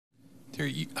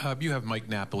Terry, you have Mike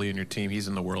Napoli in your team. He's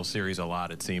in the World Series a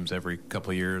lot, it seems, every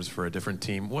couple of years for a different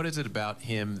team. What is it about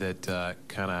him that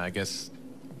kind of, I guess,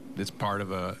 it's part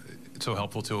of it's so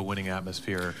helpful to a winning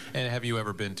atmosphere? And have you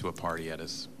ever been to a party at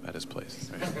his place?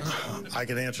 I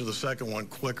can answer the second one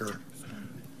quicker.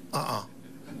 I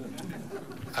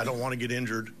don't want to get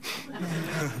injured.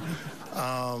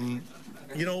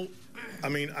 You know, I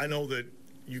mean, I know that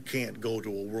you can't go to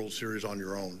a World Series on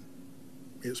your own,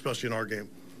 especially in our game.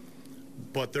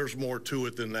 But there's more to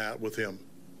it than that with him.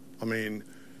 I mean,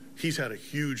 he's had a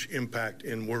huge impact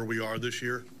in where we are this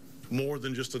year, more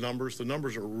than just the numbers. The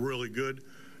numbers are really good,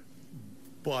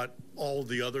 but all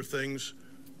the other things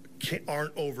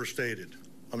aren't overstated.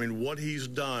 I mean, what he's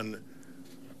done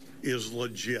is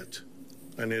legit,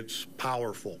 and it's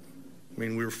powerful. I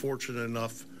mean, we were fortunate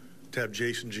enough to have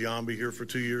Jason Giambi here for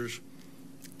 2 years,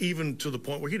 even to the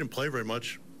point where he didn't play very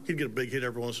much. He'd get a big hit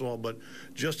every once in a while, but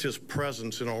just his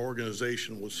presence in our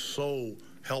organization was so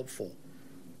helpful.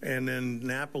 And then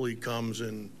Napoli comes,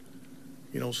 and,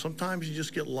 you know, sometimes you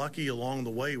just get lucky along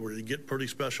the way where you get pretty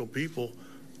special people,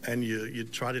 and you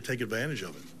try to take advantage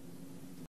of it.